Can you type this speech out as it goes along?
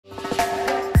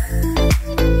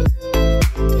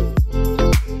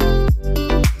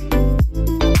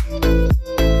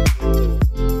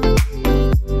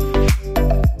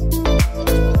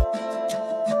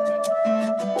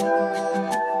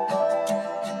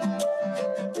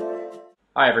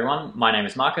Hi everyone, my name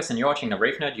is Marcus and you're watching the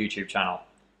Reef YouTube channel.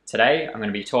 Today I'm going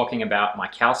to be talking about my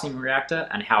calcium reactor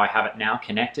and how I have it now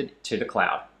connected to the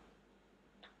cloud.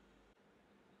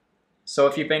 So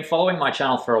if you've been following my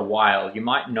channel for a while, you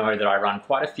might know that I run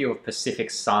quite a few of Pacific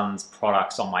Sun's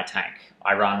products on my tank.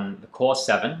 I run the Core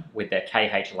 7 with their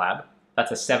KH Lab.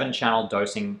 That's a 7-channel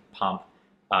dosing pump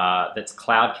that's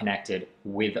cloud connected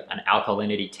with an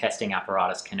alkalinity testing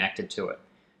apparatus connected to it.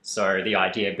 So the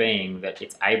idea being that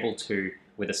it's able to,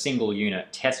 with a single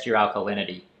unit, test your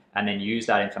alkalinity and then use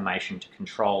that information to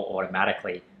control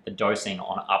automatically the dosing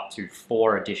on up to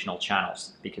 4 additional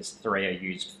channels, because 3 are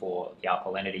used for the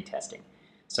alkalinity testing.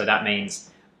 So that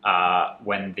means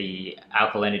when the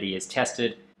alkalinity is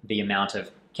tested, the amount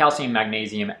of calcium,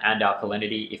 magnesium, and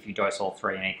alkalinity, if you dose all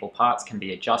 3 in equal parts, can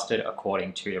be adjusted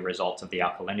according to the results of the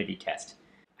alkalinity test.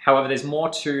 However, there's more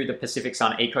to the Pacific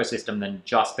Sun ecosystem than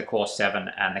just the Core 7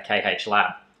 and the KH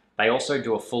Lab. They also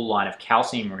do a full line of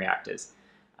calcium reactors,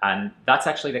 and that's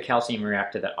actually the calcium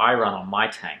reactor that I run on my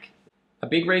tank. A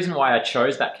big reason why I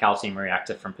chose that calcium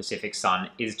reactor from Pacific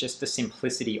Sun is just the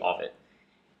simplicity of it.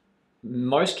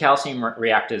 Most calcium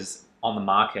reactors on the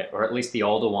market, or at least the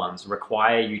older ones,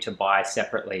 require you to buy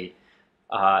separately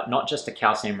not just a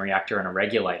calcium reactor and a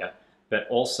regulator, but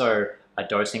also a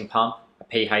dosing pump, a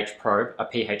pH probe, a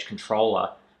pH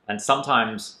controller, and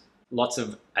sometimes lots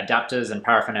of adapters and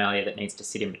paraphernalia that needs to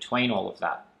sit in between all of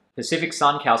that. Pacific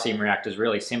Sun calcium reactor is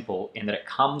really simple in that it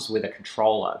comes with a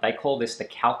controller. They call this the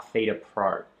Calcfeeder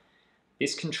Pro.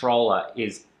 This controller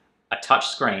is a touch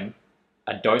screen,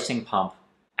 a dosing pump,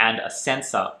 and a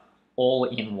sensor all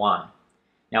in one.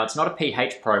 Now, it's not a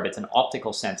pH probe, it's an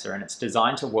optical sensor, and it's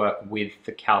designed to work with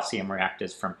the calcium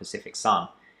reactors from Pacific Sun.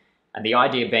 And the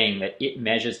idea being that it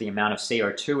measures the amount of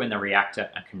CO2 in the reactor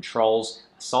and controls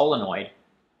a solenoid,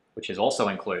 which is also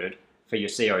included, for your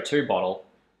CO2 bottle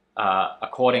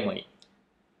accordingly.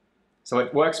 So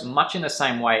it works much in the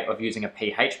same way of using a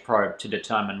pH probe to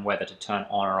determine whether to turn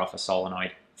on or off a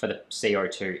solenoid for the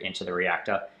CO2 into the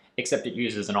reactor, except it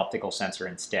uses an optical sensor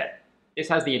instead. This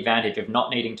has the advantage of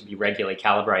not needing to be regularly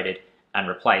calibrated and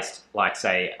replaced like,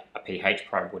 say, a pH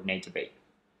probe would need to be.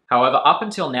 However, up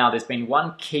until now, there's been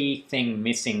one key thing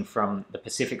missing from the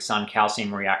Pacific Sun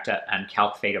Calcium Reactor and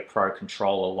Calcfeeder Pro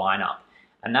controller lineup,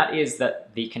 and that is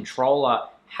that the controller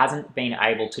hasn't been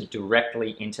able to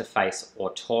directly interface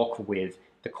or talk with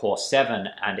the Core 7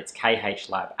 and its KH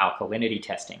Lab alkalinity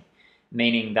testing,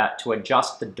 meaning that to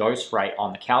adjust the dose rate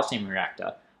on the calcium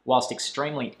reactor, whilst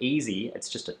extremely easy, it's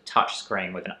just a touch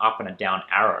screen with an up and a down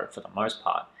arrow for the most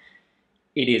part,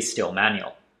 it is still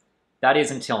manual. That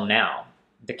is until now.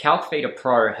 The Calcfeeder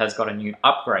Pro has got a new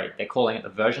upgrade. They're calling it the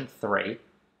version 3,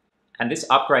 and this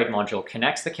upgrade module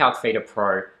connects the Calcfeeder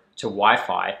Pro to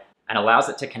Wi-Fi and allows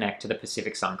it to connect to the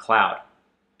Pacific Sun cloud.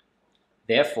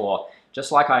 Therefore,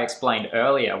 just like I explained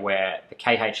earlier, where the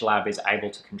KH Lab is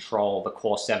able to control the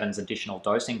Core 7's additional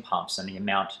dosing pumps and the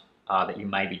amount that you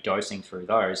may be dosing through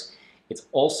those, it's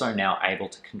also now able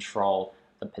to control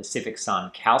the Pacific Sun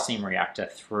calcium reactor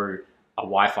through a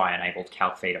Wi-Fi enabled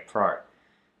Calcfeeder Pro.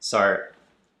 So,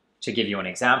 to give you an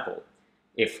example,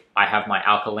 if I have my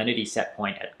alkalinity set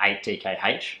point at 8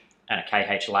 DKH and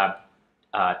a KH Lab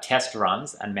test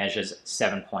runs and measures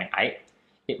 7.8,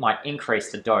 it might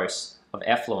increase the dose of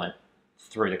effluent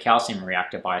through the calcium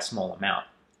reactor by a small amount.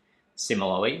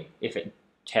 Similarly, if it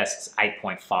tests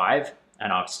 8.5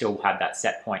 and I've still had that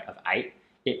set point of 8,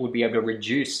 it would be able to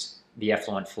reduce the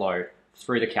effluent flow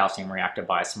through the calcium reactor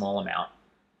by a small amount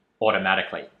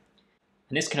automatically.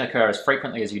 And this can occur as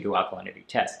frequently as you do alkalinity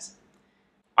tests.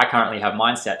 I currently have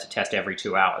mine set to test every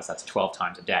 2 hours, that's 12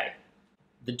 times a day.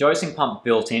 The dosing pump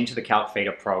built into the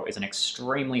Calcfeeder Pro is an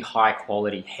extremely high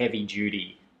quality, heavy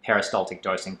duty peristaltic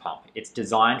dosing pump. It's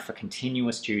designed for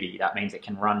continuous duty. That means it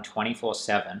can run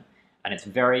 24/7 and it's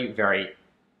very, very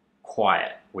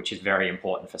quiet, which is very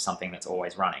important for something that's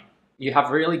always running. You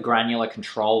have really granular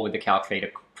control with the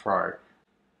Calcfeeder Pro.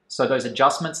 So those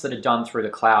adjustments that are done through the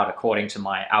cloud according to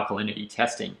my alkalinity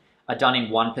testing are done in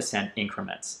 1%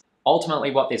 increments. Ultimately,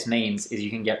 what this means is you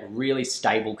can get really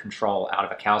stable control out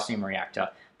of a calcium reactor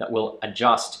that will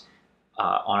adjust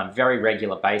on a very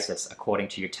regular basis according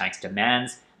to your tank's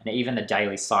demands and even the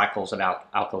daily cycles of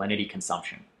alkalinity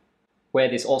consumption. Where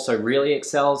this also really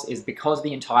excels is because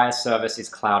the entire service is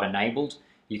cloud enabled,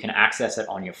 you can access it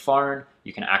on your phone,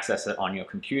 you can access it on your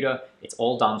computer, it's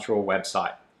all done through a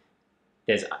website.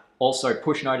 There's also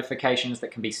push notifications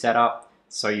that can be set up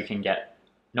so you can get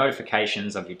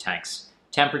notifications of your tank's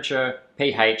temperature,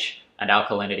 pH, and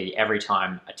alkalinity every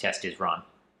time a test is run.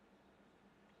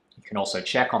 You can also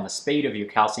check on the speed of your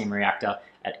calcium reactor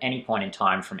at any point in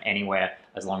time from anywhere,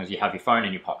 as long as you have your phone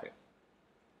in your pocket.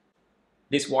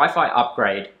 This Wi-Fi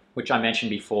upgrade, which I mentioned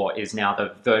before, is now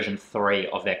the version 3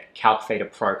 of their Calcfeeder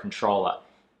Pro controller,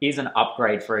 is an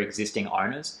upgrade for existing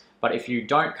owners. But if you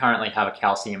don't currently have a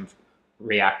calcium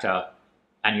reactor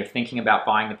and you're thinking about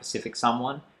buying the Pacific Sun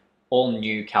one, all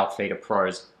new Calcfeeder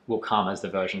Pros will come as the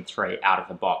version 3 out of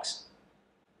the box.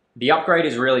 The upgrade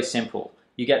is really simple.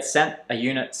 You get sent a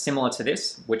unit similar to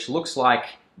this, which looks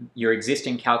like your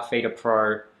existing Calcfeeder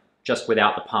Pro just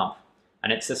without the pump.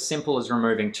 And it's as simple as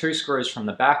removing 2 screws from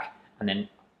the back and then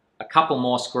a couple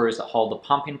more screws that hold the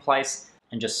pump in place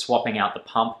and just swapping out the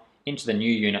pump into the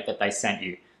new unit that they sent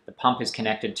you. The pump is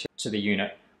connected to the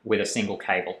unit with a single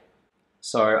cable.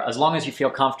 So as long as you feel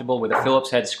comfortable with a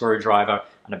Phillips head screwdriver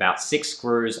and about 6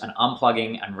 screws and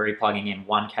unplugging and replugging in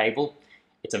 1 cable,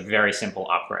 it's a very simple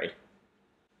upgrade.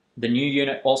 The new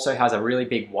unit also has a really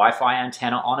big Wi-Fi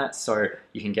antenna on it, so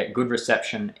you can get good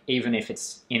reception even if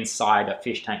it's inside a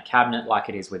fish tank cabinet like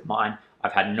it is with mine.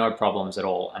 I've had no problems at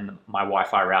all, and my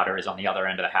Wi-Fi router is on the other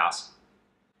end of the house.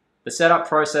 The setup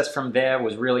process from there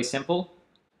was really simple.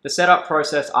 The setup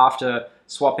process after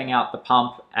swapping out the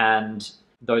pump and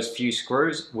those few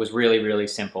screws was really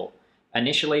simple.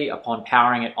 Initially, upon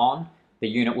powering it on, the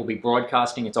unit will be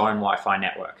broadcasting its own Wi-Fi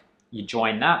network. You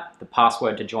join that, the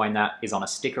password to join that is on a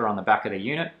sticker on the back of the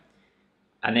unit,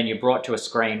 and then you're brought to a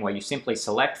screen where you simply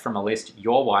select from a list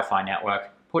your Wi-Fi network,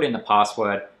 put in the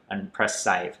password, and press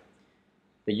save.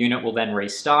 The unit will then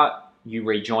restart, you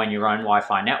rejoin your own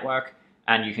Wi-Fi network,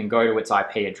 and you can go to its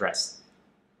IP address.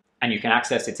 And you can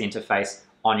access its interface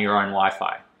on your own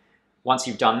Wi-Fi. Once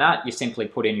you've done that, you simply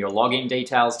put in your login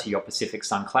details to your Pacific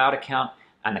Sun Cloud account,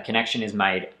 and the connection is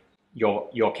made.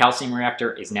 Your calcium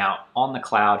reactor is now on the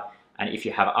cloud, and if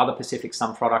you have other Pacific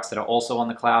Sun products that are also on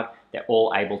the cloud, they're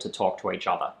all able to talk to each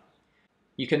other.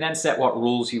 You can then set what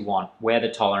rules you want, where the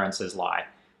tolerances lie.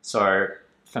 So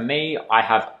for me, I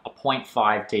have a 0.5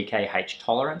 DKH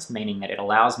tolerance, meaning that it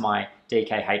allows my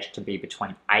DKH to be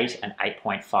between 8 and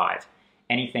 8.5.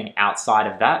 Anything outside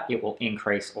of that, it will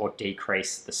increase or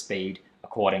decrease the speed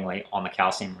accordingly on the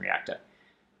calcium reactor.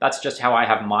 That's just how I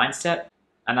have mine set,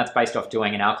 and that's based off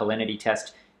doing an alkalinity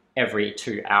test every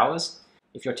 2 hours.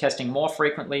 If you're testing more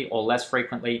frequently or less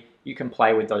frequently, you can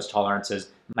play with those tolerances,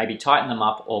 maybe tighten them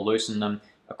up or loosen them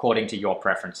according to your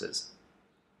preferences.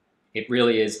 It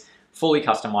really is fully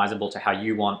customizable to how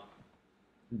you want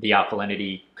the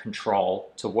alkalinity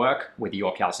control to work with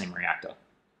your calcium reactor.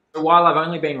 So while I've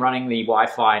only been running the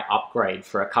Wi-Fi upgrade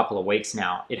for a couple of weeks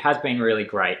now, it has been really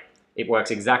great. It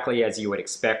works exactly as you would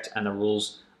expect, and the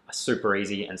rules are super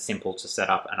easy and simple to set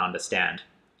up and understand.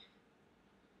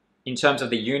 In terms of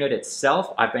the unit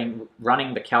itself, I've been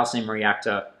running the calcium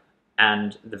reactor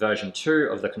and the version 2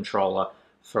 of the controller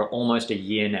for almost a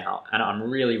year now, and I'm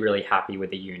really happy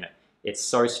with the unit. It's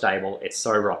so stable, it's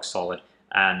so rock solid,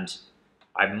 and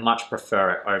I much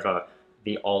prefer it over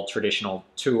the old traditional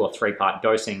 2 or 3 part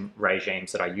dosing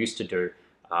regimes that I used to do,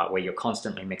 where you're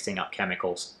constantly mixing up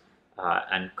chemicals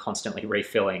and constantly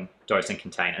refilling dosing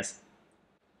containers.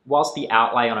 Whilst the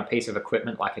outlay on a piece of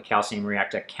equipment like a calcium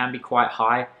reactor can be quite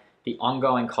high, the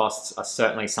ongoing costs are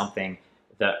certainly something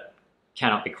that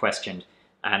cannot be questioned.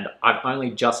 And I've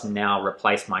only just now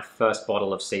replaced my first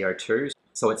bottle of CO2,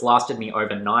 so it's lasted me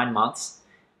over 9 months,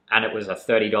 and it was a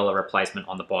 $30 replacement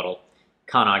on the bottle.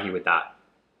 Can't argue with that.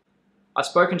 I've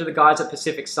spoken to the guys at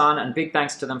Pacific Sun, and big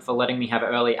thanks to them for letting me have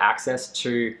early access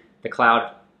to the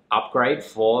cloud upgrade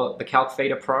for the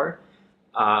Calcfeeder Pro.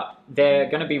 They're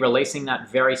going to be releasing that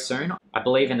very soon. I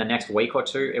believe in the next week or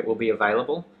 2 it will be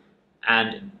available.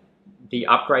 And the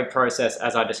upgrade process,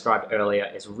 as I described earlier,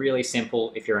 is really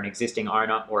simple. If you're an existing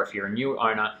owner or if you're a new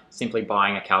owner, simply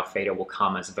buying a Calcfeeder will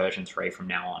come as version 3 from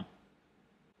now on.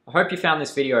 I hope you found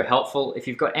this video helpful. If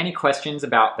you've got any questions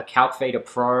about the Calcfeeder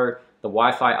Pro, the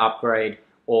Wi-Fi upgrade,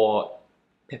 or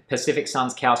Pacific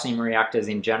Sun's calcium reactors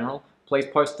in general, please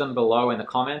post them below in the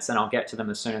comments and I'll get to them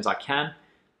as soon as I can.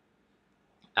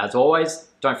 As always,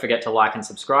 don't forget to like and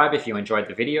subscribe if you enjoyed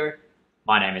the video.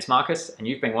 My name is Marcus, and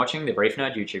you've been watching the Reef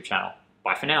Nerd YouTube channel.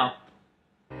 Bye for now.